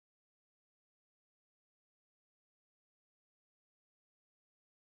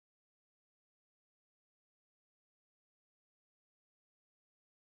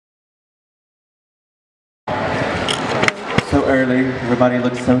early. Everybody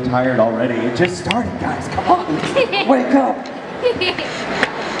looks so tired already. It just started, guys. Come on. Wake up.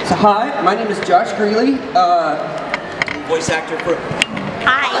 So hi, my name is Josh Grelle, voice actor for...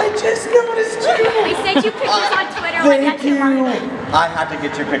 Hi. I just noticed you. We sent you pictures on Twitter. Thank you. I had to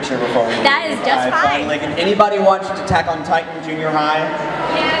get your picture before we leave. That is just fine. Like, anybody watched Attack on Titan Junior High?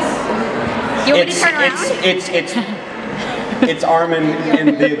 Yes. You want me to turn around? It's Armin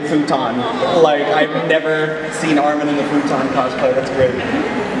in the futon. Like, I've never seen Armin in the futon cosplay. That's great.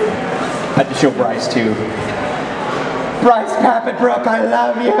 I had to show Bryce too. Bryce Papenbrook, I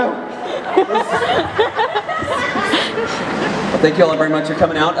love you. Well, thank you all very much for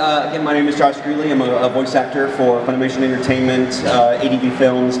coming out. Again, my name is Josh Grelle. I'm a voice actor for Funimation Entertainment, ADV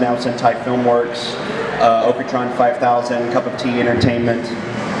Films, now Sentai Filmworks, Okatron 5000, Cup of Tea Entertainment,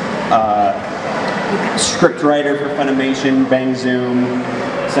 script writer for Funimation, Bang Zoom,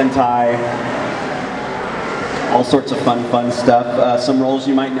 Sentai, all sorts of fun stuff. Some roles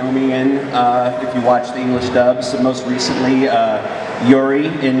you might know me in if you watch the English dubs. Most recently,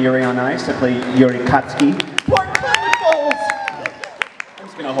 Yuri in Yuri on Ice. I play Yuri Katsuki. I'm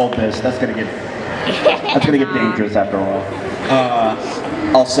just gonna hold this. That's gonna get dangerous after all.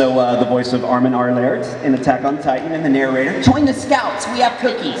 Also, the voice of Armin Arlaert in Attack on Titan, and the narrator. Join the Scouts. We have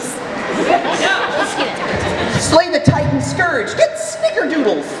cookies. Slay the Titan Scourge. Get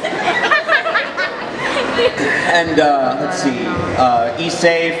snickerdoodles. And let's see,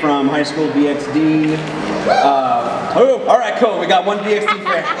 Issei from High School DxD. Oh, all right, cool. We got one DxD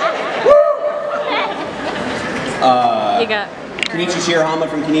fan. You got Kenichi Shirahama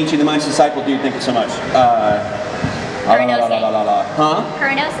from Kenichi the Mind's Disciple. Dude, thank you so much.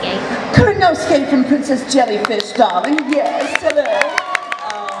 Kuranosuke. Kuranosuke from Princess Jellyfish, darling. Yes, hello.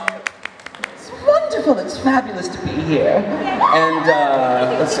 It's wonderful. It's fabulous to be here. And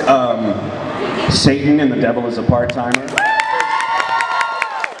let's Satan and the Devil is a part-timer.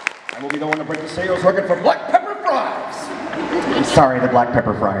 I will be the one to break the seals working for Black Pepper Fries. I'm sorry, the Black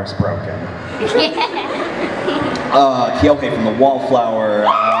Pepper Fryer's broken. Kyohei from the Wallflower.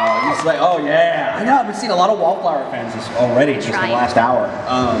 He's like, oh yeah. I know, I've been seeing a lot of Wallflower fans already just in the last hour.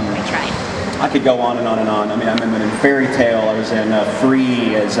 I tried. I could go on and on and on. I mean, I've been in Fairy Tail, I was in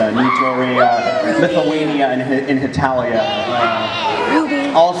Free, as Nitori, Lithuania, in Hitalia.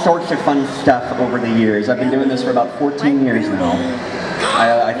 All sorts of fun stuff over the years. I've been doing this for about 14 years now.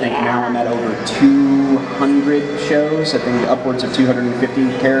 I think now I'm at over 200 shows. I think upwards of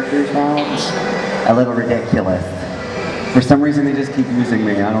 250 characters now. It's a little ridiculous. For some reason, they just keep using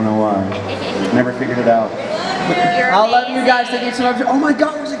me. I don't know why. Never figured it out. I love you guys. Thank you so much. Oh my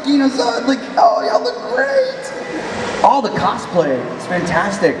God, there's a Gina-san. Like, oh, y'all look great. All the cosplay. It's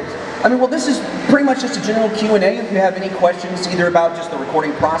fantastic. I mean, well, this is pretty much just a general Q&A. If you have any questions, either about just the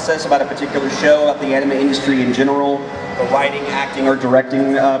recording process, about a particular show, about the anime industry in general, the writing, acting, or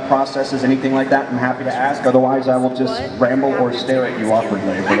directing processes, anything like that, I'm happy to ask. Otherwise, I will just ramble or stare at you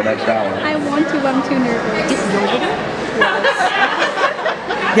awkwardly for the next hour. I want to. I'm too nervous.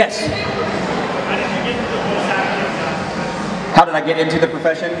 Yes. How did I get into the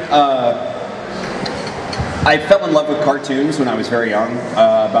profession? I fell in love with cartoons when I was very young,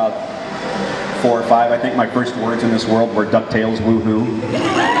 about 4 or 5. I think my first words in this world were DuckTales, woohoo.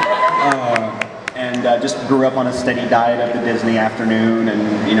 And just grew up on a steady diet of the Disney afternoon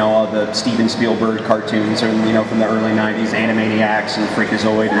and, you know, all the Steven Spielberg cartoons and, you know, from the early 90s, Animaniacs and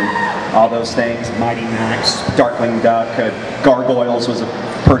Freakazoid and all those things. Mighty Max, Darkwing Duck, Gargoyles was a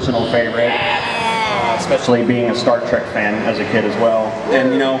personal favorite, especially being a Star Trek fan as a kid as well.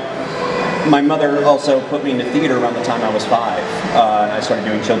 And, you know, my mother also put me into theater around the time I was 5. I started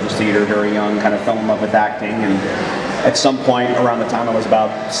doing children's theater very young, kind of fell in love with acting, and at some point around the time I was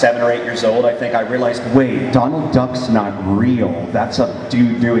about 7 or 8 years old, I think I realized, wait, Donald Duck's not real. That's a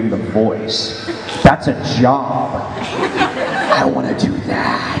dude doing the voice. That's a job. I want to do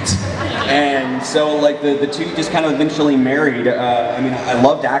that. And so, like, the two just kind of eventually married. I mean, I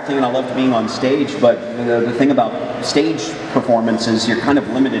loved acting and I loved being on stage, but the thing about stage performances, you're kind of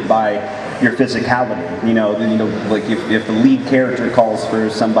limited by your physicality. You know, like if the lead character calls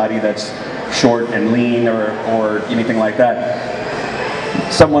for somebody that's short and lean or anything like that,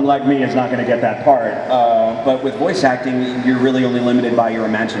 someone like me is not going to get that part. But with voice acting, you're really only limited by your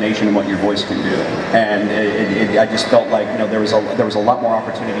imagination and what your voice can do. And I just felt like, you know, there was a lot more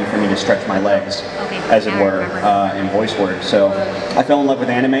opportunity for me to stretch my legs, as it were, in voice work. So I fell in love with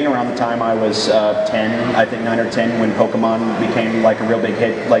anime around the time I was 10, I think 9 or 10, when Pokemon became like a real big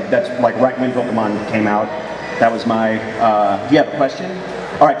hit. Like that's like right when Pokemon came out. That was my. Do you have a question?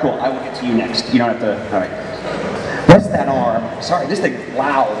 All right, cool. I will get to you next. You don't have to. All right. Rest that arm. Sorry, this thing's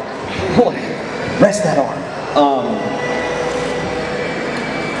loud. Rest that arm.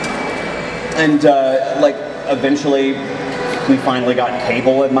 And like eventually we finally got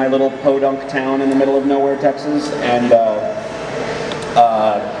cable in my little podunk town in the middle of nowhere, Texas, and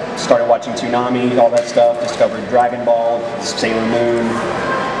started watching Toonami, all that stuff, discovered Dragon Ball, Sailor Moon,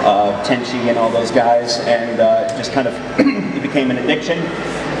 Tenchi and all those guys, and just kind of it became an addiction.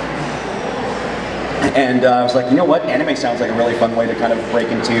 And I was like, you know what, anime sounds like a really fun way to kind of break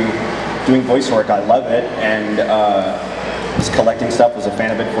into doing voice work. I love it, and was collecting stuff, was a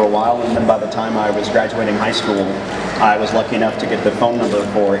fan of it for a while, and then by the time I was graduating high school, I was lucky enough to get the phone number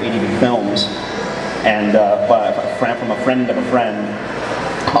for ADV Films, and from a friend of a friend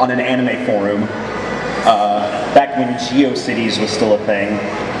on an anime forum, back when GeoCities was still a thing,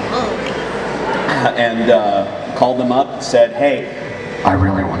 and called them up and said, hey, I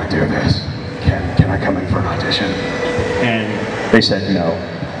really want to do this. Can I come in for an audition? And they said no.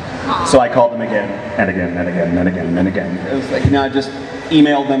 So I called them again, and again, and again, and again, and again. It was like, I just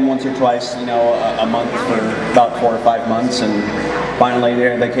emailed them once or twice, a month for about 4 or 5 months, and finally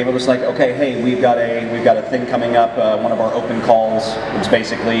they came up. It was like, okay, hey, we've got a thing coming up. One of our open calls is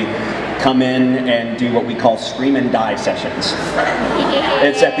basically come in and do what we call scream and die sessions.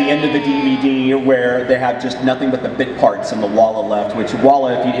 It's at the end of the DVD where they have just nothing but the bit parts and the walla left, which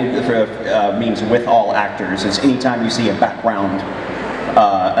walla means with all actors. It's anytime you see a background,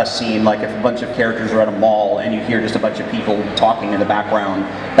 a scene, like if a bunch of characters are at a mall and you hear just a bunch of people talking in the background,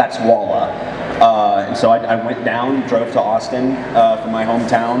 that's walla. And so I went down, drove to Austin from my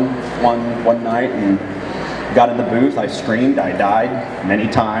hometown one night and got in the booth. I screamed, I died many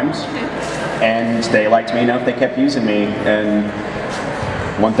times, and they liked me enough they kept using me, and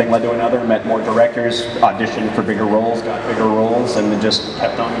one thing led to another, met more directors, auditioned for bigger roles, got bigger roles, and it just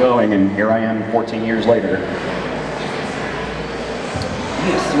kept on going, and here I am 14 years later.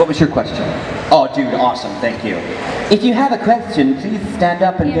 Yes, what was your question? Oh dude, awesome, thank you. If you have a question, please stand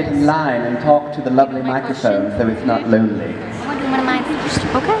up and get in line and talk to the lovely microphone so it's not lonely. I want to do one of mine first.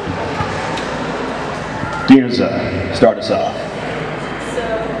 Okay. Gina, start us off. So,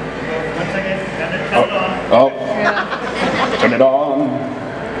 1 second, turn it on. Oh, turn it on.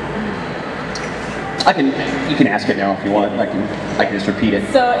 You can ask it now if you want. I can just repeat it.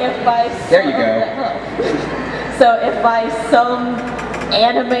 So if by There you go. So if by some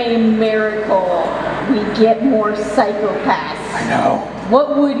anime miracle we get more psychopaths, I know.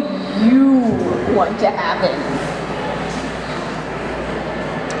 what would you want to happen?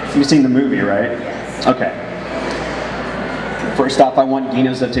 You've seen the movie, right? Yes. Okay. First off, I want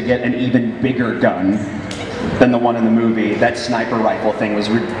Ginoza to get an even bigger gun than the one in the movie. That sniper rifle thing was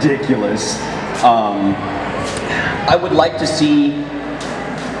ridiculous. I would like to see,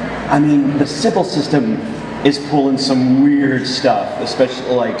 the Sybil system is pulling some weird stuff,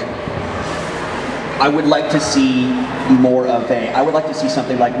 especially I would like to see I would like to see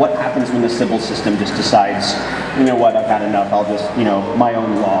something like what happens when the Sybil system just decides, you know what, I've had enough, I'll just, my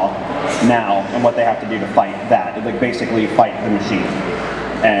own law now, and what they have to do to fight that, basically fight the machine.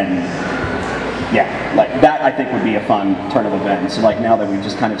 And yeah, that I think would be a fun turn of events. Now that we've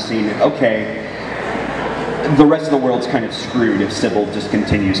just kind of seen it, okay, the rest of the world's kind of screwed if Sybil just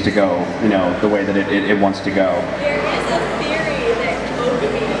continues to go, the way that it wants to go. There is a theory that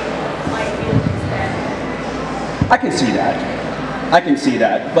Ogami might be like that. I can see that. I can see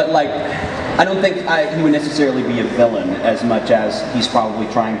that. But I don't think he would necessarily be a villain as much as he's probably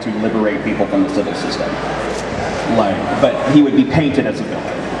trying to liberate people from the Sybil system. But he would be painted as a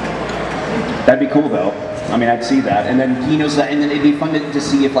villain. That'd be cool though. I'd see that, and then Ginoza, and then it'd be fun to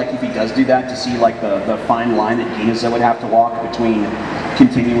see if he does do that, to see the fine line that Ginoza would have to walk between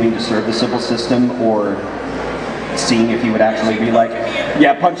continuing to serve the Sybil system or seeing if he would actually be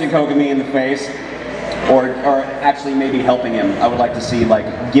punching Kogami in the face, or actually maybe helping him. I would like to see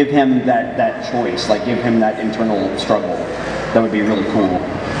give him that choice, give him that internal struggle. That would be really cool.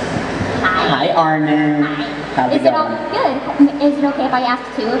 Hi Armin. How's it going? Good. Is it okay if I ask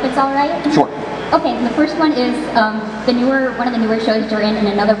two, if it's all right? Sure. Okay, the first one is one of the newer shows you're in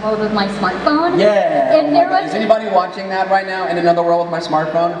Another World with My Smartphone. Yeah! If there was Is anybody watching that right now, In Another World with My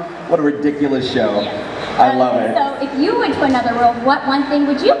Smartphone? What a ridiculous show. Yeah. I love it. So if you went to another world, what one thing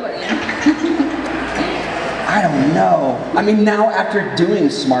would you bring? I don't know. Now after doing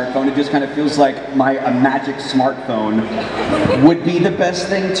smartphone, it just kind of feels like a magic smartphone would be the best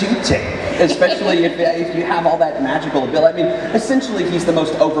thing to take. Especially if you have all that magical ability. Essentially he's the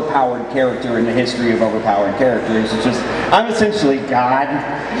most overpowered character in the history of overpowered characters. It's just, I'm essentially God.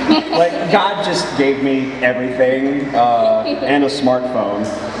 God just gave me everything, and a smartphone.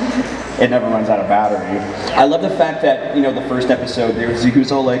 It never runs out of battery. I love the fact that, you know, the first episode, he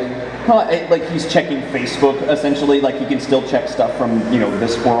was all like, huh, like he's checking Facebook, essentially, like he can still check stuff from, you know,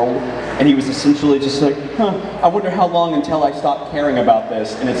 this world. And he was essentially just like, huh, I wonder how long until I stop caring about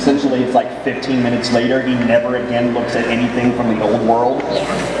this. And essentially it's like 15 minutes later, he never again looks at anything from the old world.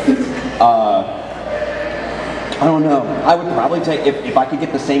 I don't know. I would probably take, if I could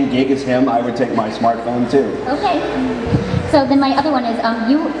get the same gig as him, I would take my smartphone too. Okay. So then my other one is,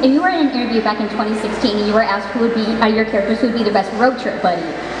 you were in an interview back in 2016 and you were asked who would be, your characters, who would be the best road trip buddy.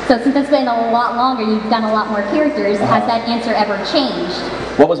 So since it's been a lot longer, you've done a lot more characters, has that answer ever changed?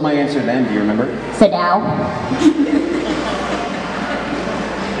 What was my answer then, do you remember? Sadao.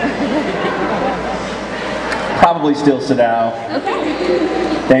 Probably still Sadao. Okay.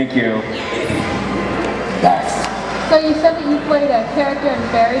 Thank you. Yes. So you said that you played a character in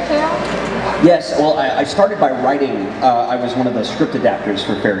Fairy Tale? Yes, well, I started by writing. I was one of the script adapters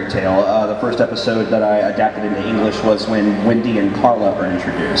for Fairy Tale. The first episode that I adapted into English was when Wendy and Carla were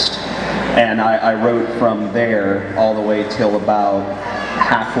introduced. And I wrote from there all the way till about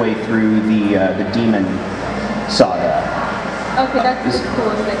halfway through the Demon saga. Okay, that's the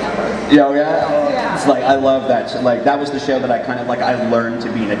coolest thing ever. Yeah. It's like, I love that. Like, that was the show that I kind of, like, I learned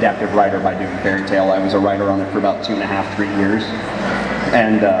to be an adaptive writer by doing Fairy Tale. I was a writer on it for about 2.5, 3 years.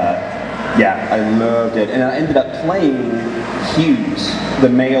 And, yeah, I loved it. And I ended up playing Hughes, the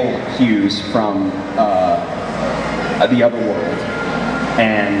male Hughes from The Other World.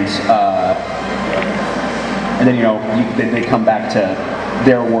 And then, you know, they come back to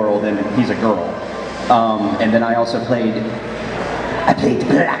their world and he's a girl. And then I also played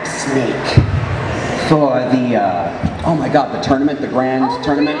Black Snake for the, oh my god, the tournament, the grand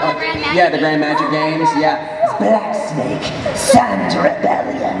tournament. Yeah, the Grand Magic Games, yeah. It's Black Snake, Sand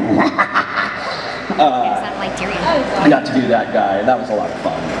Rebellion. I got to do that guy, that was a lot of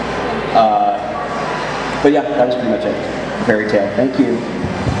fun. But yeah, that was pretty much it. Fairy Tale, thank you.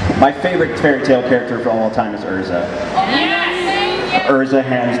 My favorite Fairy Tale character of all time is Urza. Yes! Urza,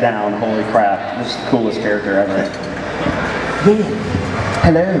 hands down, holy crap. This is the coolest character ever. Yeah.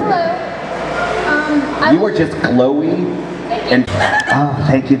 Hello. Hello. You were just glowy. And oh,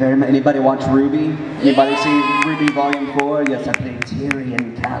 thank you very much. Anybody watch Ruby? Anybody see Ruby Volume 4? Yes, I played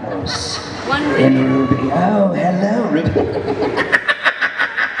Tyrion Kalos in Ruby. Oh, hello, Ruby.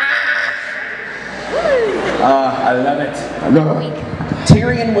 I love it. I love it.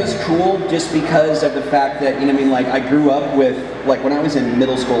 Tyrion was cool just because of the fact that, you know, I mean, like, I grew up with, like, when I was in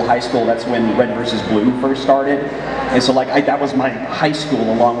middle school, high school, that's when Red vs. Blue first started. And so, like, that was my high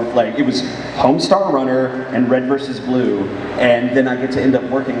school, along with, like, it was Homestar Runner and Red vs. Blue. And then I get to end up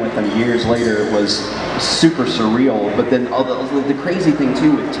working with them years later. It was super surreal. But then the crazy thing,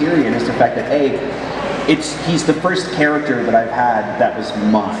 too, with Tyrion is the fact that, A, he's the first character that I've had that was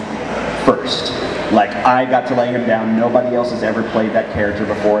mine first. Like, I got to lay him down. Nobody else has ever played that character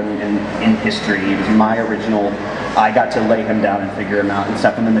before in history. It was my original. I got to lay him down and figure him out and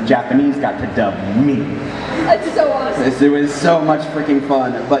stuff. And then the Japanese got to dub me. That's so awesome. It was so much freaking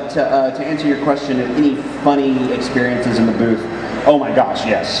fun. But to answer your question, any funny experiences in the booth? Oh my gosh,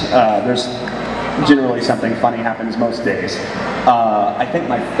 yes. There's generally something funny happens most days. I think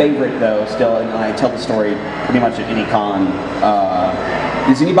my favorite, though, still, and I tell the story pretty much at any con,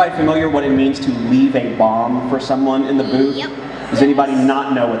 is anybody familiar what it means to leave a bomb for someone in the booth? Yep. Does anybody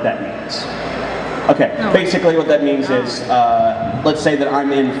not know what that means? Okay, basically what that means is, let's say that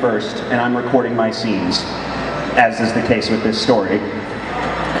I'm in first and I'm recording my scenes, as is the case with this story.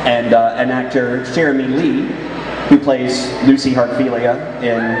 And an actor, Jeremy Lee, who plays Lucy Hartfilia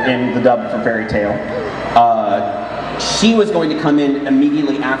in the dub for Fairy Tale, she was going to come in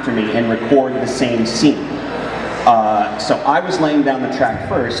immediately after me and record the same scene. So I was laying down the track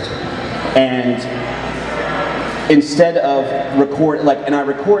first, and instead of and I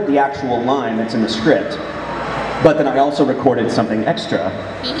record the actual line that's in the script, but then I also recorded something extra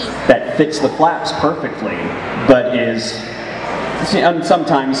that fits the flaps perfectly, but is, and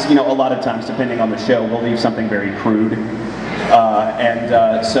sometimes, you know, a lot of times, depending on the show, we'll leave something very crude.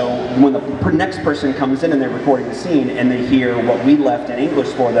 So when the next person comes in and they're recording the scene and they hear what we left in English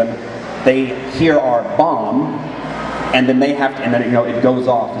for them, they hear our bomb, and then they have to, and then, you know, it goes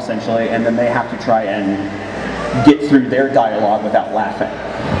off essentially, and then they have to try and get through their dialogue without laughing.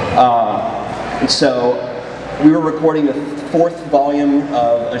 And so we were recording the 4th volume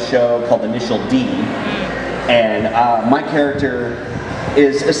of a show called Initial D, and my character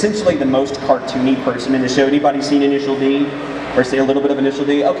is essentially the most cartoony person in the show. Anybody seen Initial D? Or say a little bit of Initial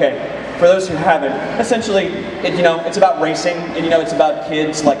D? Okay, for those who haven't, essentially, it's about racing, and it's about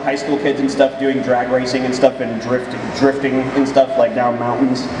kids, like high school kids and stuff, doing drag racing and stuff, and drifting and stuff, like down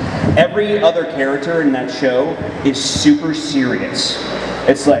mountains. Every other character in that show is super serious.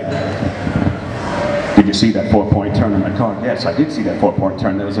 It's like, did you see that 4-point turn in that car? Yes, I did see that 4-point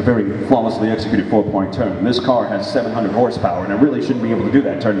turn. That was a very flawlessly executed 4-point turn. This car has 700 horsepower, and it really shouldn't be able to do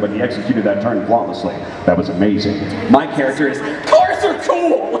that turn, but he executed that turn flawlessly. That was amazing. My character is, cars are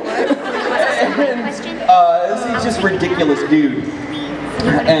cool! And, he's just a ridiculous dude.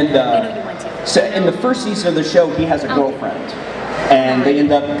 And so in the first season of the show, he has a girlfriend. And they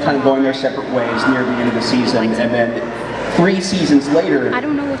end up kind of going their separate ways near the end of the season, and then 3 seasons later,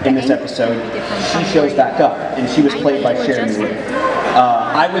 in this episode, she shows back up, and she was played by Sharon Lee.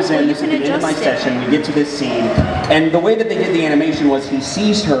 I was in, this is the end of my session, we get to this scene, and the way that they did the animation was he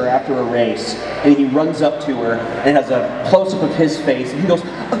sees her after a race, and he runs up to her, and has a close-up of his face, and he goes,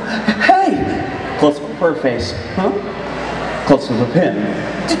 hey! Close-up of her face, huh? Close-up of him.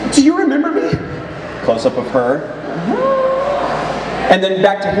 Do you remember me? Close-up of her. And then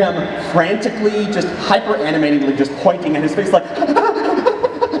back to him, frantically, just hyper-animatedly, just pointing at his face like,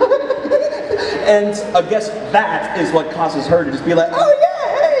 and I guess that is what causes her to just be like, oh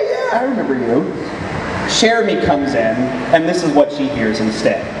yeah, hey, yeah, I remember you. Jeremy comes in, and this is what she hears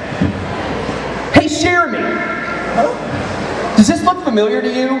instead. Hey, Jeremy! Huh? Does this look familiar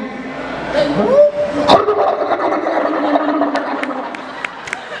to you?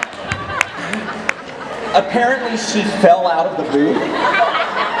 Apparently she fell out of the booth,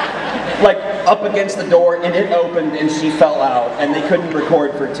 like up against the door, and it opened and she fell out, and they couldn't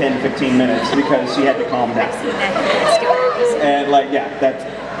record for 10-15 minutes because she had to calm down. And like, yeah,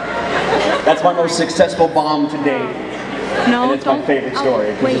 that's my most successful bomb to date. No, and it's my favorite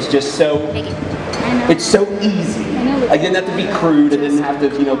story because it's just so, it's so easy. I didn't have to be crude, I didn't have to,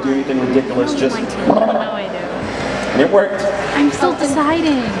 do anything ridiculous, just, and it worked. I'm still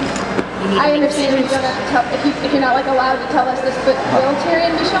deciding. I understand you don't have to tell, if you're not allowed to tell us this, but will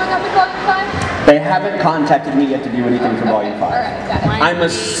Tyrion be showing up in Volume 5? They haven't contacted me yet to do anything for Volume 5. All right, got it. I'm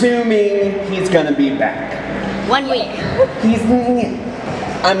assuming he's gonna be back. 1 week.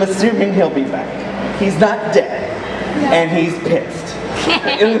 I'm assuming he'll be back. He's not dead, and he's pissed.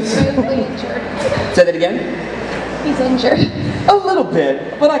 He's really injured. Say that again? He's injured. A little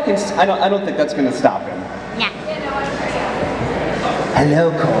bit, but I don't think that's gonna stop him.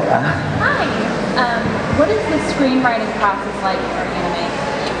 Hello, Cora. Hi. What is the screenwriting process like for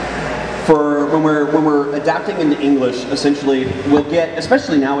anime? For when we're adapting into English, essentially we'll get,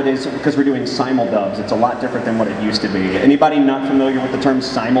 especially nowadays because we're doing simuldubs, it's a lot different than what it used to be. Anybody not familiar with the term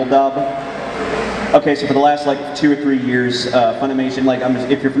simuldub? Okay, so for the last like 2 or 3 years, Funimation,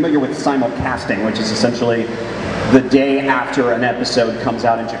 if you're familiar with simulcasting, which is essentially the day after an episode comes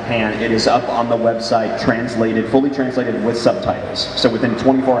out in Japan, it is up on the website, fully translated with subtitles. So within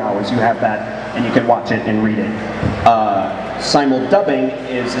 24 hours you have that and you can watch it and read it. Simuldubbing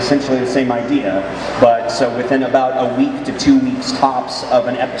is essentially the same idea, but so within about a week to 2 weeks tops of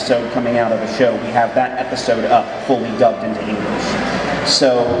an episode coming out of a show, we have that episode up fully dubbed into English.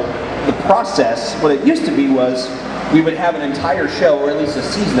 So the process, what it used to be was, we would have an entire show, or at least a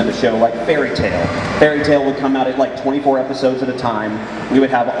season of a show, like Fairy Tail. Fairy Tail would come out at like 24 episodes at a time. We would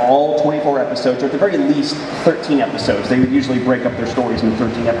have all 24 episodes, or at the very least 13 episodes. They would usually break up their stories into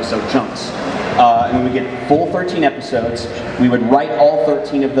 13 episode chunks. And we would get full 13 episodes. We would write all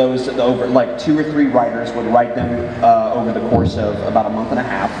 13 of those over, like 2 or 3 writers would write them over the course of about a month and a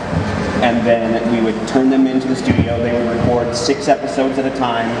half. And then we would turn them into the studio. They would record 6 episodes at a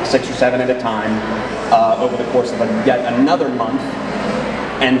time, 6 or 7 at a time, over the course of yet another month.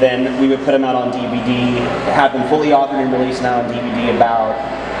 And then we would put them out on DVD, have them fully authored and released now on DVD about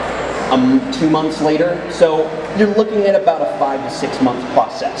 2 months later. So you're looking at about a 5 to 6 month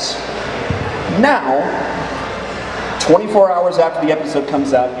process. Now, 24 hours after the episode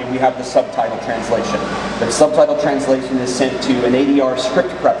comes out, we have the subtitle translation. The subtitle translation is sent to an ADR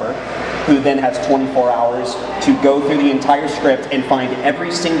script prepper, who then has 24 hours to go through the entire script and find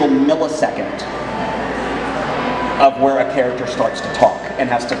every single millisecond of where a character starts to talk and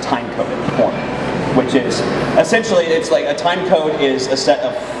has to time code it for me. Which is, essentially, it's like a time code is a set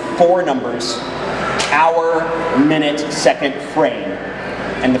of 4 numbers, hour, minute, second, frame.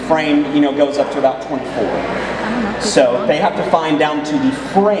 And the frame, goes up to about 24. So they have to find down to the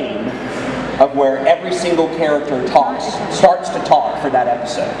frame of where every single character starts to talk for that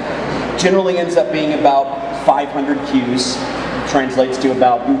episode. Generally ends up being about 500 cues, translates to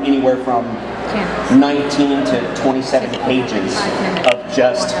about anywhere from 19 to 27 pages of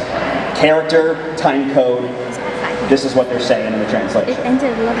just character, time code, this is what they're saying in the translation. It ends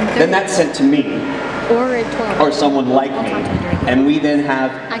at 11:30. Then that's sent to me, Or at 12. or someone like me, and we then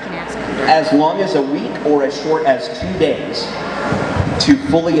have I can ask them. as long as a week or as short as 2 days to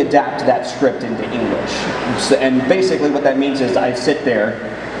fully adapt that script into English. And basically what that means is I sit there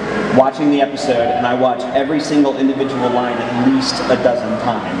watching the episode and I watch every single individual line at least a dozen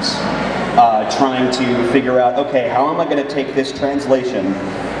times, trying to figure out, okay, how am I going to take this translation,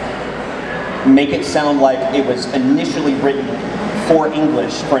 make it sound like it was initially written for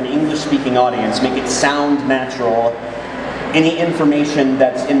English, for an English-speaking audience, make it sound natural. Any information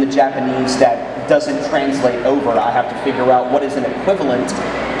that's in the Japanese that doesn't translate over, I have to figure out what is an equivalent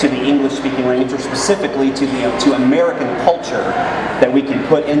to the English-speaking language, or specifically to American culture, that we can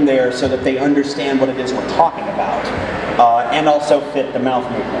put in there so that they understand what it is we're talking about, and also fit the mouth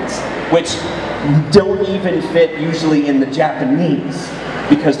movements, which don't even fit usually in the Japanese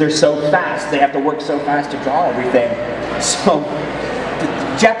because they're so fast. They have to work so fast to draw everything. So the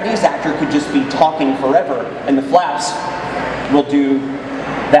Japanese actor could just be talking forever, and the flaps will do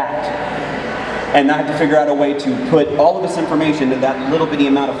that. And I have to figure out a way to put all of this information into that little bitty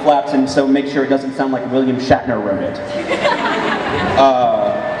amount of flaps, and so make sure it doesn't sound like William Shatner wrote it.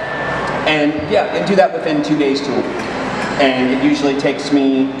 And yeah, and do that within 2 days to a week. And it usually takes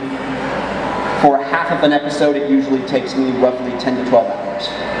me, for half of an episode, it usually takes me roughly 10 to 12 hours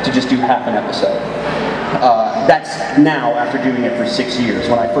to just do half an episode. That's now after doing it for 6 years.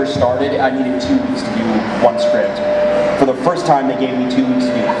 When I first started, I needed 2 weeks to do one script. For the first time, they gave me 2 weeks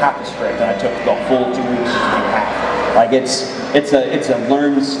to do half a script, and I took the full 2 weeks to do half. Like it's a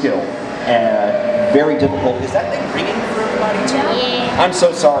learned skill, and very difficult. Is that thing ringing for everybody too? Yeah. I'm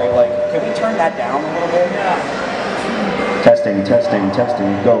so sorry. Like, can we turn that down a little bit? Testing, testing, testing.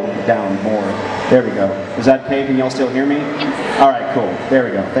 Go down more. There we go. Is that okay? Can y'all still hear me? All right, cool. There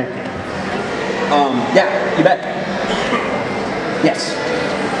we go. Thank you. Yeah, you bet. Yes.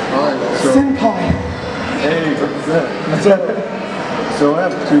 All right. So, Senpai. hey, so I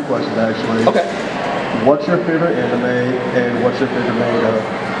have 2 questions actually. Okay. What's your favorite anime and what's your favorite manga?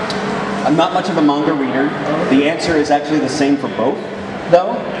 I'm not much of a manga reader. The answer is actually the same for both,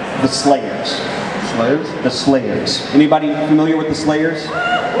 though. The Slayers. Slayers? The Slayers. Anybody familiar with the Slayers?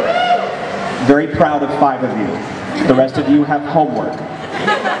 Very proud of 5 of you. The rest of you have homework.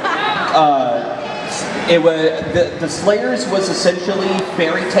 The Slayers was essentially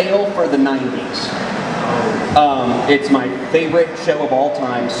fairy tale for the 90s. It's my favorite show of all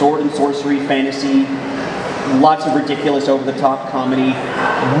time. Sword and sorcery, fantasy, lots of ridiculous over-the-top comedy,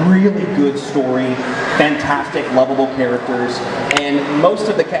 really good story, fantastic, lovable characters, and most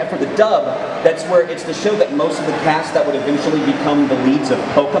of the for the dub, that's where it's the show that most of the cast that would eventually become the leads of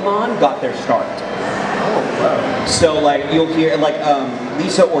Pokemon got their start. Oh, wow. So like you'll hear like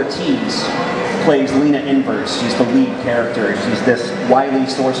Lisa Ortiz plays Lena Inverse. She's the lead character. She's this wily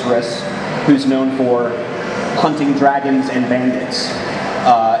sorceress who's known for hunting dragons and bandits,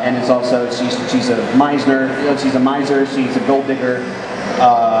 and is also she's a miser. She's a miser. She's a gold digger.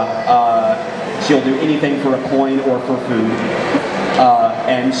 She'll do anything for a coin or for food.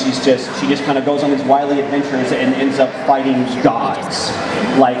 And she just kind of goes on these wily adventures and ends up fighting gods.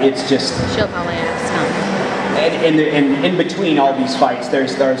 Like it's just. She'll probably ask something. And in between all these fights,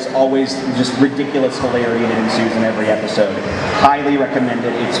 there's always just ridiculous hilarity that ensues in every episode. Highly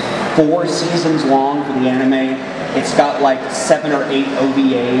recommended. It's 4 seasons long for the anime. It's got like 7 or 8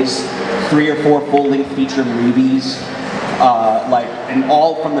 OVAs, 3 or 4 full-length feature movies, and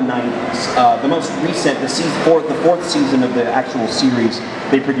all from the 90s. The most recent, the 4th season of the actual series,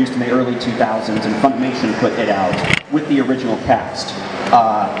 they produced in the early 2000s, and Funimation put it out with the original cast.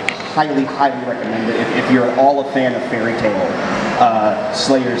 Highly, highly recommended. If you're at all a fan of fairy tale,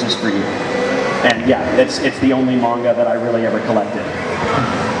 Slayers is for you. And yeah, it's the only manga that I really ever collected.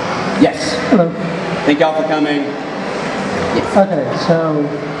 Yes. Hello. Thank y'all for coming. Yes. Okay, so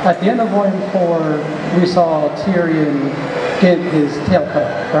at the end of Volume 4, we saw Tyrion get his tail cut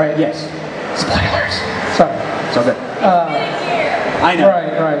off, right? Yes. Spoilers. Sorry. So good. I know.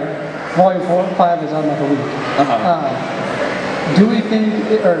 Right. Volume 5 is on like a week. Do you think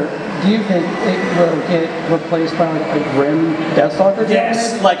it will get replaced by like a Grim Death Stalker?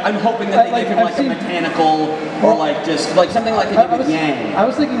 Yes, like I'm hoping that they give him like a mechanical or like just like something like they did with Yang. I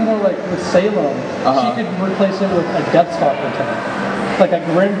was thinking more like with Salem, she could replace it with a Death Stalker tank. Like a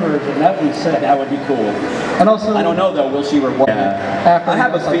Grim version, that would be sick. That would be cool. And also, I don't know though, will she reward? Yeah. I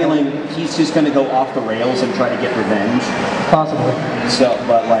have a feeling he's just going to go off the rails and try to get revenge. Possibly. So,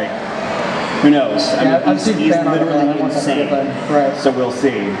 but like, who knows? I mean, he's literally insane. Right. So we'll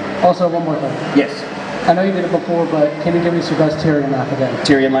see. Also, one more thing. Yes. I know you did it before, but can you give me your best Tyrion laugh again?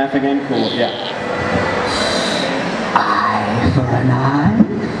 Tyrion laugh again? Cool, yeah. Can I?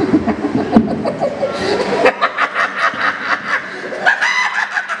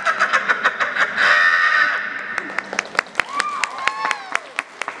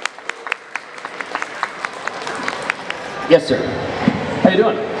 Yes, sir. How you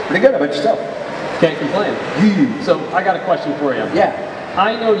doing? Pretty good. How about yourself? Can't complain. So I got a question for you. Yeah.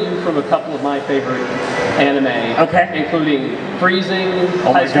 I know you from a couple of my favorite anime, Okay. including Freezing,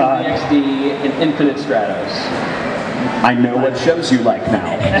 Oh my High School God. DxD, and Infinite Stratos. I know what shows you like now.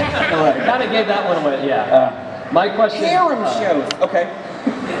 I kind of gave that one away, yeah. My question Harem shows. Okay.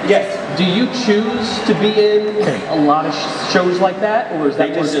 Yes. do you choose to be in a lot of shows like that, or is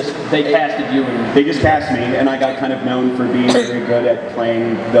that they casted you and They just cast me, and I got kind of known for being very good at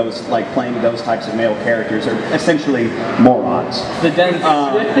playing those types of male characters, or essentially morons. the den?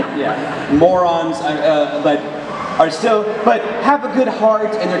 Yeah. Morons, but have a good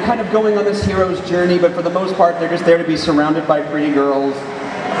heart, and they're kind of going on this hero's journey. But for the most part, they're just there to be surrounded by pretty girls,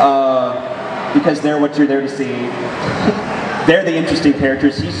 because they're what you're there to see. They're the interesting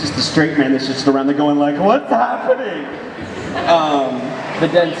characters. He's just the straight man that's just around there going like, "What's happening?" The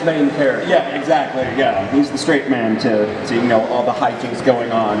dense main character. Yeah, exactly. Yeah, he's the straight man to all the hijinks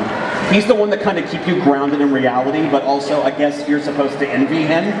going on. He's the one that kind of keep you grounded in reality, but also I guess you're supposed to envy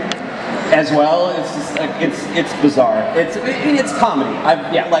him as well. It's just like it's bizarre. It's comedy.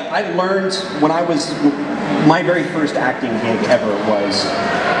 I learned when I was my very first acting gig ever was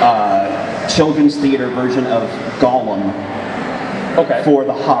children's theater version of Gollum. Okay. For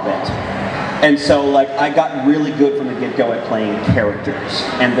The Hobbit. And so I got really good from the get-go at playing characters.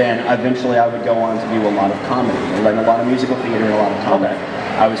 And then eventually I would go on to do a lot of comedy. I learned a lot of musical theater and a lot of comedy.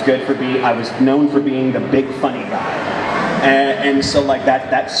 I was known for being the big funny guy. And so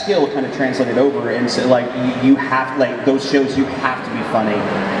that skill kind of translated over, and so you have those shows you have to be funny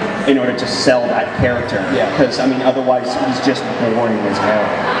in order to sell that character. Yeah. Because otherwise he's just boring as hell.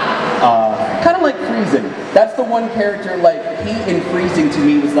 Kind of like Freezing. That's the one character, he in Freezing to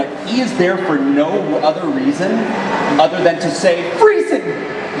me was he is there for no other reason other than to say, Freezing!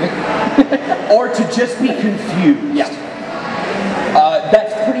 Or to just be confused. Yeah.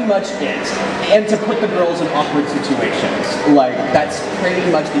 That's pretty much it. And to put the girls in awkward situations. That's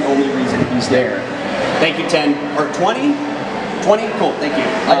pretty much the only reason he's there. Thank you, 10. Or 20? 20? Cool, thank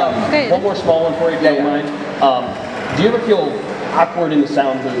you. One more small one for you, if you don't mind. Do you ever feel awkward in the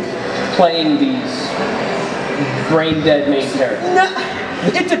sound booth playing these brain-dead main characters? No,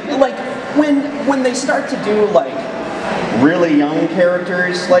 when they start to do really young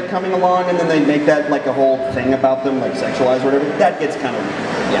characters coming along, and then they make that a whole thing about them, sexualized or whatever, that gets kind of,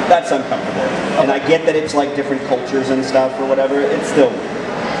 that's uncomfortable. Okay. And I get that it's different cultures and stuff or whatever, it's still,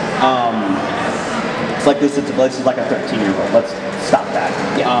 it's this is like a 13-year-old, let's stop that.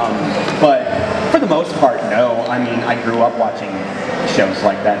 Yeah. But for the most part, no. I grew up watching shows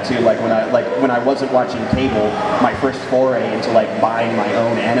like that too. When I wasn't watching cable, my first foray into buying my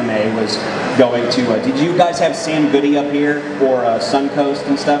own anime was going to. Did you guys have Sam Goody up here or Suncoast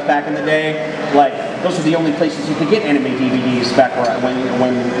and stuff back in the day? Those were the only places you could get anime DVDs back where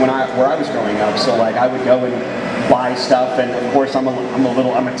I was growing up. So I would go and buy stuff, and of course I'm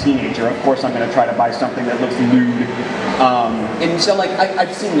a teenager. Of course I'm going to try to buy something that looks lewd. And so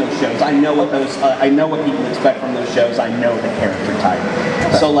I've seen those shows. I know what I know what people expect from those shows. I know the character type.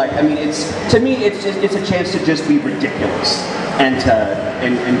 So it's to me it's a chance to just be ridiculous and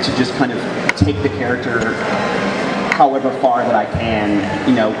to just kind of take the character however far that I can,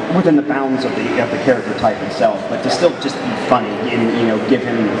 within the bounds of the character type itself, but to still just be funny and give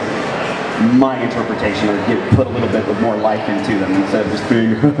him my interpretation, or put a little bit of more life into them instead of just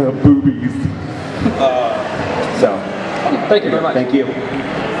being boobies. Thank you very much. Thank you.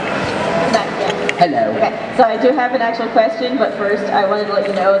 Hello. Okay, so I do have an actual question, but first I wanted to let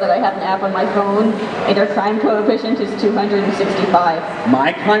you know that I have an app on my phone, and our crime coefficient is 265.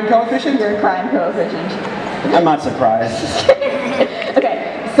 My crime coefficient? Your crime coefficient. I'm not surprised.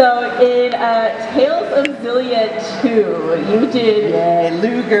 Okay, so in Tales of Zillia 2, you did... Yay,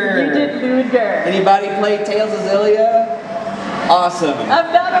 Luger! You did Luger. Anybody play Tales of Zillia? Awesome.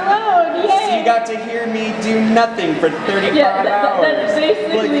 I'm not alone, yay! So you got to hear me do nothing for 35 hours. That's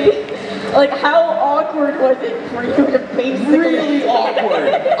basically... how awkward was it for you to basically... Really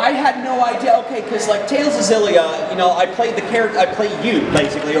awkward. I had no idea. Okay, because Tales of Zillia, I played the character, I play you,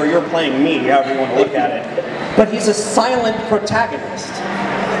 basically, or you're playing me, however you want to look at it. But he's a silent protagonist.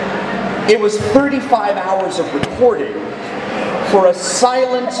 It was 35 hours of recording for a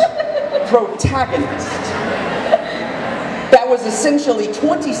silent protagonist. That was essentially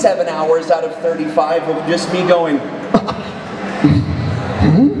 27 hours out of 35 of just me going...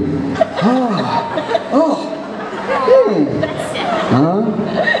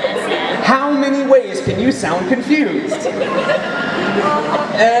 can you sound confused?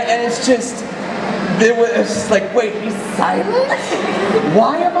 And it's just, it was just like, wait, he's silent?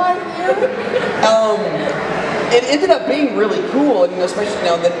 Why am I here? It ended up being really cool, and especially,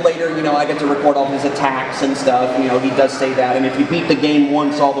 then later, I get to record all his attacks and stuff. He does say that, and if you beat the game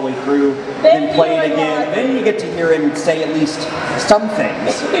once all the way through, then play it again, then you get to hear him say at least some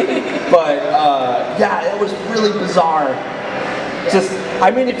things. But yeah, it was really bizarre. Just,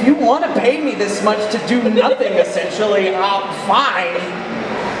 I mean, if you want to pay me this much to do nothing, essentially, fine.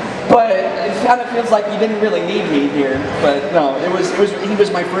 But it kind of feels like you didn't really need me here. But no, he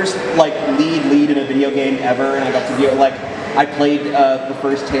was my first lead in a video game ever, and I got to do I played the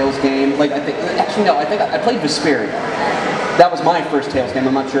first Tales game. I think I played Vesperia. That was my first Tales game.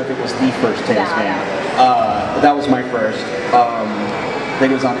 I'm not sure if it was the first Tales game. But that was my first. I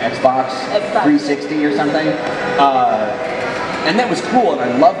think it was on Xbox 360 or something. And that was cool, and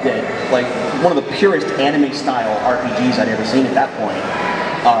I loved it. One of the purest anime-style RPGs I'd ever seen at that point.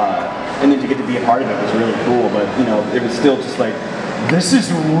 And then to get to be a part of it was really cool, but it was still just this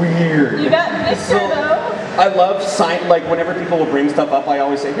is weird. You got Victor though. I love whenever people will bring stuff up, I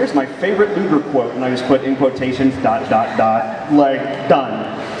always say, here's my favorite Luger quote, and I just put in quotations, ... done.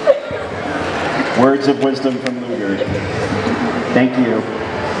 Words of wisdom from Luger. Thank you.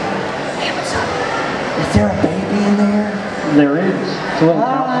 Hey, what's up? Is there a baby in there? There is. It's a little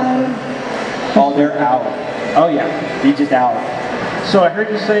house. Oh, they're out. Oh yeah, he's just out. So I heard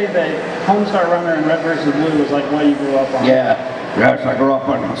you say that Homestar Runner and Red vs. Blue was what you grew up on. Yeah. Yes, I grew up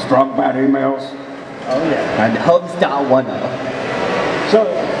on Strong Bad Emails. Oh yeah. And Homestar Runner. So,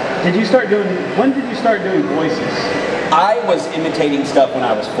 when did you start doing voices? I was imitating stuff when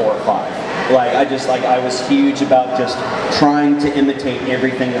I was 4 or 5. I was huge about just trying to imitate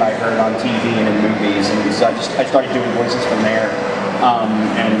everything that I heard on TV and in movies, and so I started doing voices from there.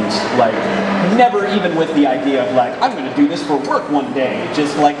 Never even with the idea of I'm going to do this for work one day.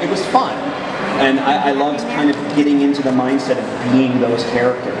 Just it was fun. And I loved kind of getting into the mindset of being those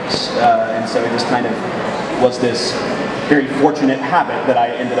characters. And so it just kind of was this very fortunate habit that I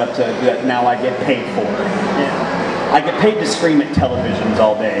ended up that now I get paid for. Yeah. I get paid to scream at televisions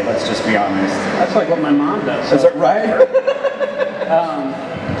all day, let's just be honest. That's what my mom does. So. Is that right?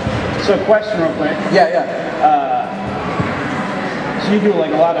 So question real quick. Yeah. So you do a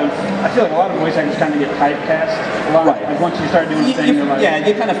lot of, I feel like a lot of voice actors kind of get typecast. Right. Once you start doing the thing, you're yeah,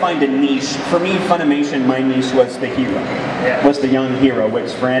 you kind of find a niche. For me, Funimation, my niche was the hero. Yeah. Was the young hero,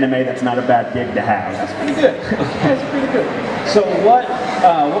 which for anime, that's not a bad gig to have. That's pretty good. That's pretty good. So what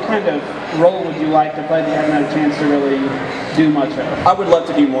kind of role would you like to play that you haven't had a chance to really do much of? I would love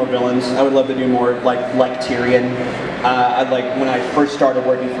to do more villains. I would love to do more like Tyrion. When I first started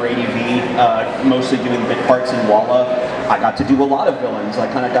working for ADV, mostly doing bit parts in Walla, I got to do a lot of villains. I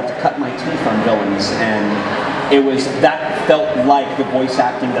kind of got to cut my teeth on villains, and that felt like the voice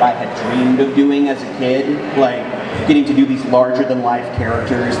acting that I had dreamed of doing as a kid, getting to do these larger than life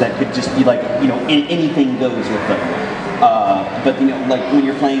characters that could just be anything goes with them. But when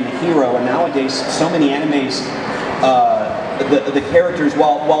you're playing the hero, and nowadays so many animes, the characters,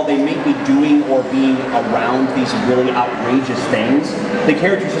 while they may be doing or being around these really outrageous things, the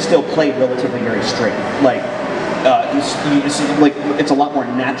characters are still played relatively very straight. It's a lot more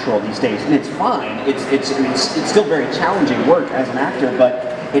natural these days, and it's fine. It's still very challenging work as an actor, but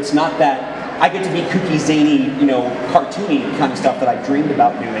it's not that I get to be kooky, zany, cartoony kind of stuff that I dreamed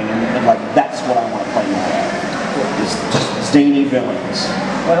about doing, and that's what I want to play now. Just zany villains.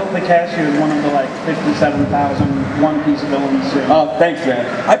 Well, I hope they cast you as one of the 57,000 One Piece villains soon. Oh, thanks, man.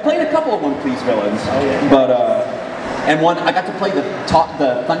 I played a couple of One Piece villains, but and I got to play the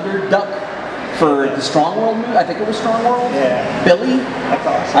Thunder Duck for the Strong World movie. I think it was Strong World. Yeah. Billy. That's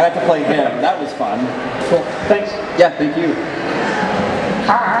awesome. I got to play him. That was fun. Cool. Thanks. Yeah, thank you.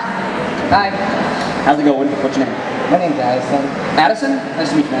 Hi. How's it going? What's your name? My name's Addison. Addison? Nice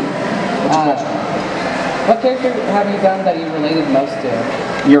to meet you, man. What's your question? What character have you done that you related most to?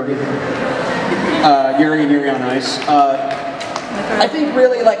 Yuri. Yuri and Yuri on Ice. I think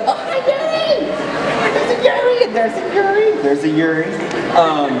really hi Yuri! There's a Yuri! And there's a Yuri! There's a Yuri.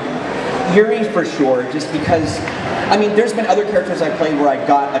 Yuri for sure, just because, there's been other characters I played where I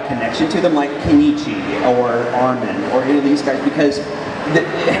got a connection to them, like Kenichi or Armin or any of these guys, because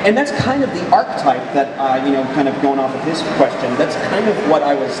and that's kind of the archetype that, kind of going off of his question, that's kind of what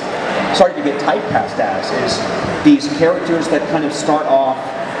I was starting to get typecast as, is these characters that kind of start off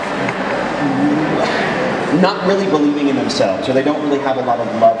not really believing in themselves, or they don't really have a lot of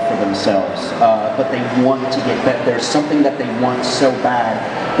love for themselves, but they want to get better. There's something that they want so bad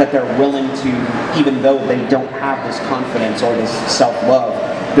that they're willing to, even though they don't have this confidence or this self-love,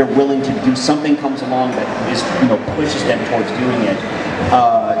 they're willing to do something comes along that is, pushes them towards doing it.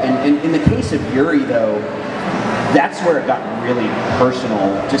 And in the case of Yuri, though, that's where it got really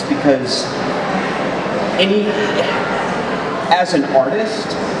personal, just because as an artist,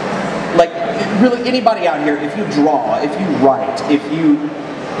 like really anybody out here, if you draw, if you write, if you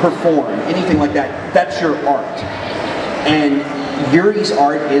perform, anything like that, that's your art. And Yuri's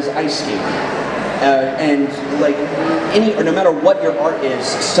art is ice skating. And like no matter what your art is,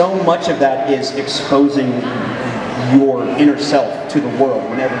 so much of that is exposing your inner self to the world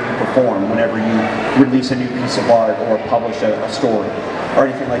whenever you perform, whenever you release a new piece of art or publish a story or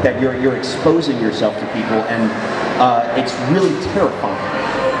anything like that. You're exposing yourself to people, and it's really terrifying.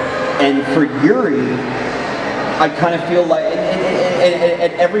 And for Yuri, I kind of feel like,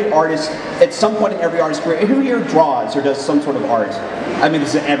 and every artist, at some point in every artist's career, who here draws or does some sort of art? I mean,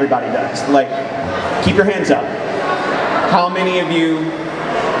 this is everybody does. Like, keep your hands up. How many of you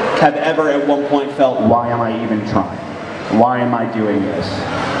have ever at one point felt, why am I even trying? Why am I doing this?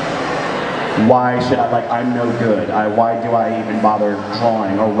 Why should I, I'm no good. Why do I even bother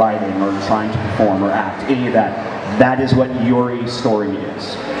drawing or writing or trying to perform or act? Any of that. That is what Yuri's story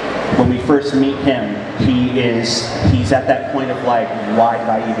is. When we first meet him, he's at that point of why did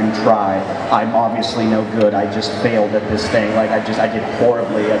I even try? I'm obviously no good. I just failed at this thing. I did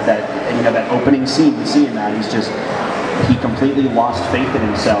horribly at that. And that opening scene, we see him at, he completely lost faith in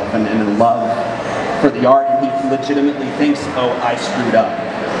himself and in love for the art, and he legitimately thinks, oh, I screwed up.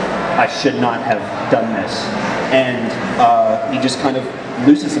 I should not have done this. And he just kind of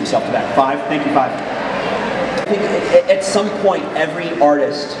loses himself to that. Thank you, 5. I think at some point, every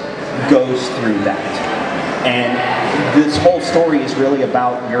artist goes through that. And this whole story is really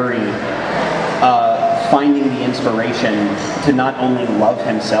about Yuri finding the inspiration to not only love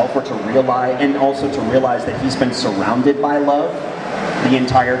himself or to realize, and also to realize that he's been surrounded by love the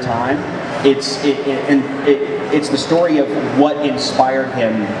entire time. It's the story of what inspired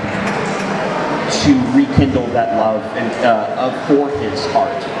him to rekindle that love and for his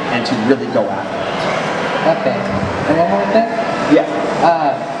art and to really go after it. Okay. And one more thing? Yeah.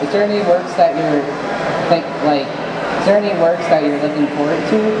 Is there any works that you're is there any works that you're looking forward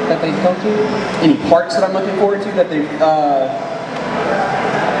to that they've told you? Any parts that I'm looking forward to that they've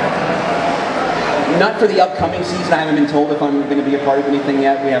not for the upcoming season. I haven't been told if I'm going to be a part of anything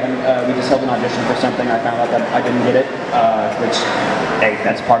yet. We haven't. We just held an audition for something. I found out that I didn't get it, which, hey,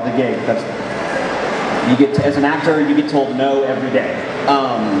 that's part of the gig. As an actor, you get told no every day.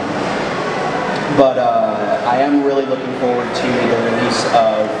 But I am really looking forward to the release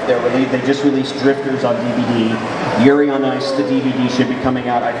of they just released Drifters on DVD. Yuri on Ice, the DVD, should be coming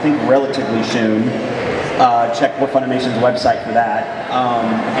out, I think, relatively soon. Check Funimation's website for that.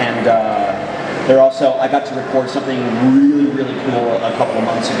 I got to record something really, really cool a couple of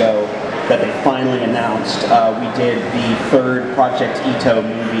months ago that they finally announced. We did the third Project Ito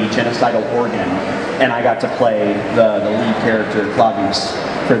movie, Genocidal Organ, and I got to play the lead character, Clavius,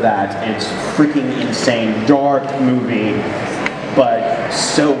 for that. It's freaking insane, dark movie, but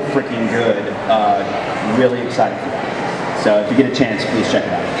so freaking good. Really excited for that. So if you get a chance, please check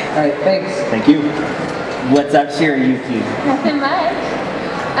it out. Alright, thanks. Thank you. What's up, Siri Yuki? Nothing much.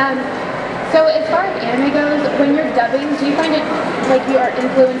 So as far as anime goes, when you're dubbing, do you find it like you are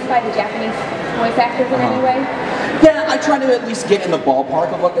influenced by the Japanese voice actors in any way? Yeah, I try to at least get in the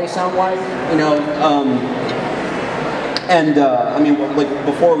ballpark of what they sound like, I mean,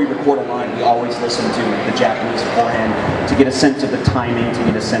 before we record a line, we always listen to the Japanese beforehand to get a sense of the timing, to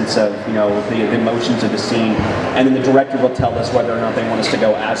get a sense of, the emotions of the scene. And then the director will tell us whether or not they want us to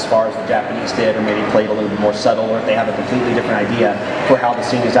go as far as the Japanese did, or maybe play it a little bit more subtle, or if they have a completely different idea for how the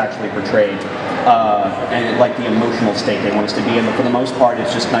scene is actually portrayed. And like the emotional state they want us to be in. But for the most part,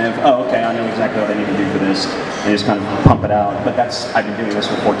 it's just kind of, oh, okay, I know exactly what I need to do for this, and just kind of pump it out. But I've been doing this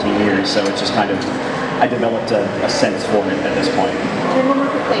for 14 years, so it's just kind of, I developed a sense for it at this point. And one more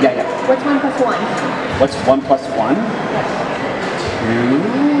quick thing. Yeah. What's 1 plus 1? What's 1 plus 1? 2.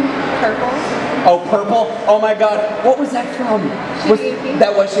 Purple. Oh, purple? Oh my God! What was that from?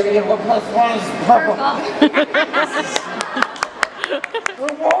 That was Shireen. 1 plus 1 is purple.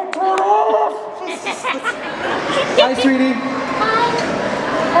 It won't turn off. Hi, sweetie. Hi.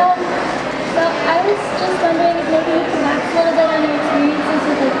 So I was just wondering if maybe you could wax a little bit on your experiences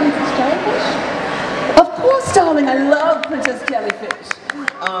with the Princess Jellyfish? Of course, darling, I love Princess Jellyfish.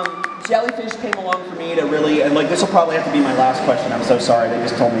 Jellyfish came along for me to really, and this will probably have to be my last question. I'm so sorry. They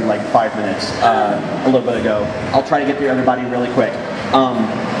just told me 5 minutes a little bit ago. I'll try to get through everybody really quick.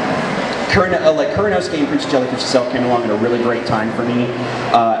 Kuranosuke and Princess Jellyfish itself came along at a really great time for me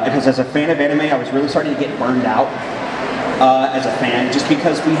because as a fan of anime, I was really starting to get burned out as a fan, just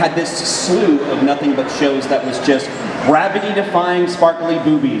because we had this slew of nothing but shows that was just gravity-defying sparkly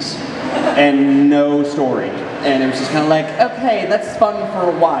boobies and no story. And it was just kind of like, okay, that's fun for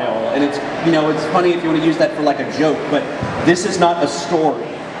a while, and it's, you know, it's funny if you want to use that for like a joke, but this is not a story.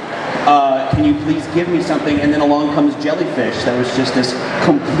 Can you please give me something? And then along comes Jellyfish. That was just this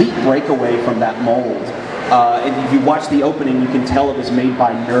complete breakaway from that mold. And if you watch the opening, you can tell it was made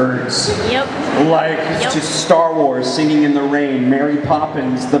by nerds. Yep. Like, it's just Star Wars, Singing in the Rain, Mary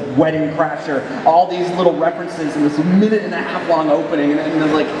Poppins, The Wedding Crasher, all these little references in this 1.5-minute long opening, and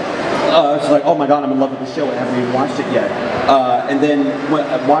then like, it's like, oh my god, I'm in love with the show, I haven't even watched it yet. And then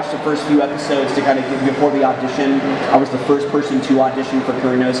I watched the first few episodes to kind of get before the audition. I was the first person to audition for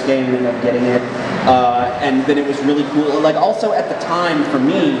Kurinosuke and ended up getting it. And then it was really cool. Like, also at the time, for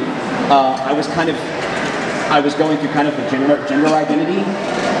me, I was going through kind of a gender identity.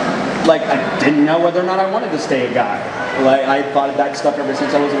 Like, I didn't know whether or not I wanted to stay a guy. Like, I thought of that stuff ever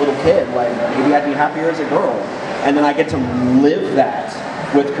since I was a little kid. Like, maybe I'd be happier as a girl. And then I get to live that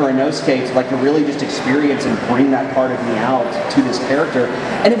with Kurinosuke, to really just experience and bring that part of me out to this character.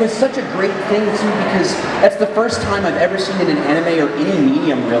 And it was such a great thing too, because that's the first time I've ever seen in an anime or any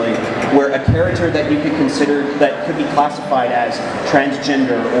medium really, where a character that you could consider, that could be classified as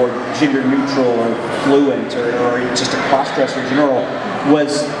transgender or gender neutral or fluent or just a cross-dresser in general,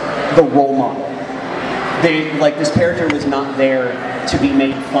 was the role model. This character was not there to be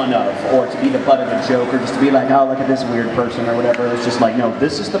made fun of or to be the butt of a joke or just to be like, oh, look at this weird person or whatever. It was just like, no,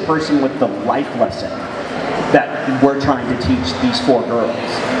 this is the person with the life lesson that we're trying to teach these 4 girls.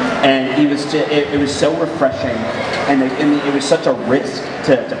 And it was so refreshing, and it was such a risk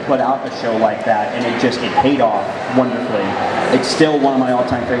to put out a show like that, and it paid off wonderfully. It's still one of my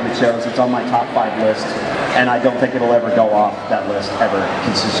all-time favorite shows. It's on my top 5 list, and I don't think it'll ever go off that list ever.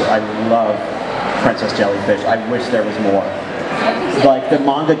 I love Princess Jellyfish. I wish there was more. Like, the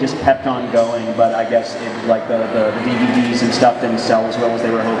manga just kept on going, but I guess the DVDs and stuff didn't sell as well as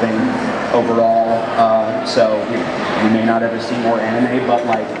they were hoping overall. So we may not ever see more anime, but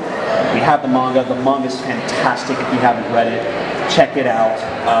like, we have the manga. The manga's fantastic. If you haven't read it, check it out.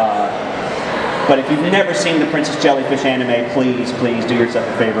 But if you've never seen the Princess Jellyfish anime, please do yourself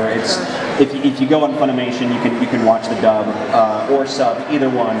a favor. It's if you go on Funimation, you can watch the dub or sub, either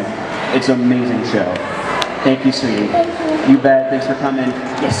one. It's an amazing show. Thank you, sweetie. Thank you. You bet. Thanks for coming.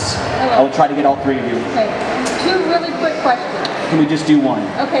 Yes. Hello. I will try to get all 3 of you. Okay. 2 really quick questions. Can we just do one?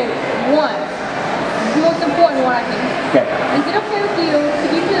 Okay, 1. The most important one, I think. Okay. Is it okay with you?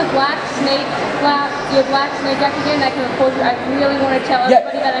 Could you do the black snake jacket again? I can afford you. I really want to tell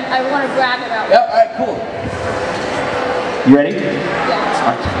everybody that I want to brag about it. Yeah, alright, cool. You ready? Yeah.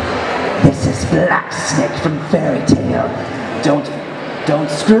 Alright. This is Black Snake from Fairy Tale. Don't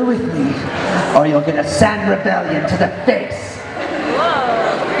screw with me, or you'll get a sand rebellion to the face.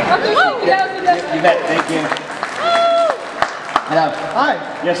 Whoa. Okay, You bet, thank you. Hello. Hi.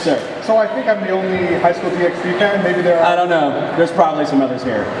 Yes, sir. So I think I'm the only high school DxD fan. Maybe there are... I don't know. There's probably some others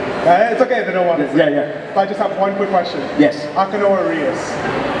here. It's okay if they don't want to. Yeah. But I just have one quick question. Yes. Akano or Rias?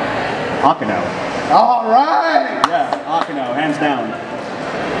 Akano. All right. Yeah, Akano, hands down.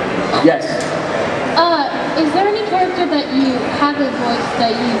 Yes. Is there any character that you haven't voiced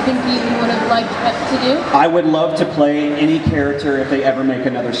that you think you would have liked to do? I would love to play any character if they ever make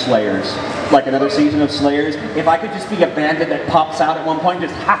another Slayers. Like another season of Slayers. If I could just be a bandit that pops out at one point,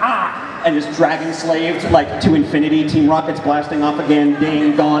 just ha-ha, and just dragon slaved like to infinity, Team Rocket's blasting off again,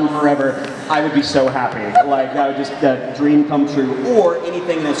 ding, gone forever, I would be so happy. Like, I would just, dream come true. Or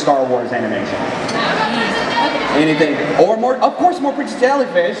anything in a Star Wars animation. Anything. Or more, of course, more Princess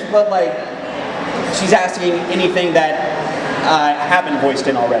Jellyfish, but like, she's asking anything that I haven't voiced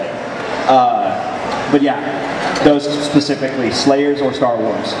in already. But yeah, those specifically, Slayers or Star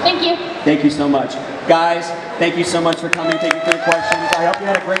Wars. Thank you. Thank you so much. Guys, thank you so much for coming, taking 3 questions. I hope you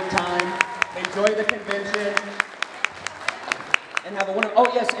had a great time. Enjoy the convention. And have a wonderful...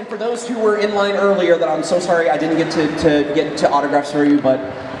 Oh yes, and for those who were in line earlier, that I'm so sorry I didn't get to get to autographs for you, but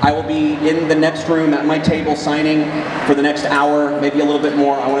I will be in the next room at my table signing for the next hour, maybe a little bit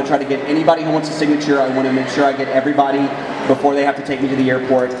more. I want to try to get anybody who wants a signature. I want to make sure I get everybody before they have to take me to the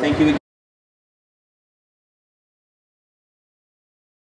airport. Thank you again.